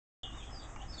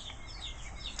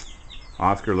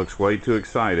Oscar looks way too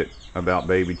excited about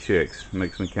baby chicks.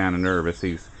 Makes me kind of nervous.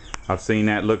 I've seen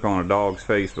that look on a dog's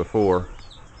face before.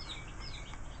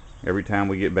 Every time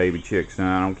we get baby chicks, and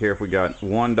I don't care if we got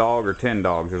 1 dog or 10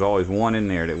 dogs, there's always one in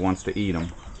there that wants to eat them.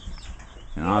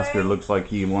 And Oscar looks like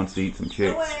he wants to eat some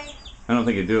chicks. I don't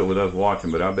think he'd do it with us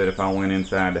watching, but I bet if I went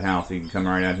inside the house, he'd come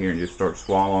right out here and just start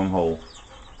swallowing whole.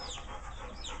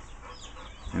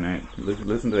 And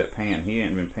listen to that pant. He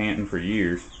ain't been panting for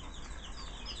years.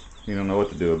 He don't know what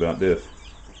to do about this.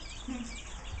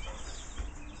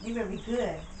 You better be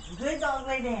good. Good dog,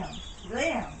 lay down. Lay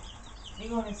down. You're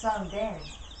going inside with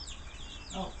Daddy.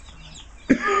 Oh.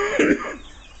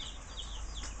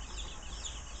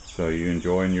 So you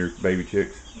enjoying your baby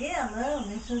chicks? Yeah, I love them.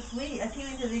 They're so sweet. I can't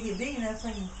wait till they get big enough so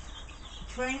I can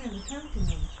train them to come to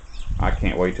me. I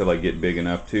can't wait till they get big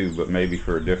enough too, but maybe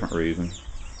for a different reason.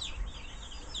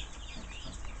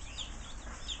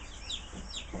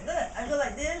 Look, I go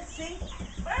like this, see?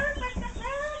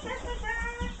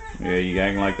 Yeah, you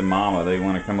acting like the mama. They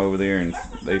want to come over there and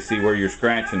they see where you're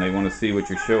scratching. They want to see what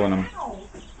you're showing them.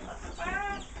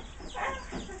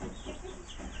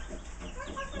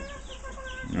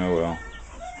 Oh well.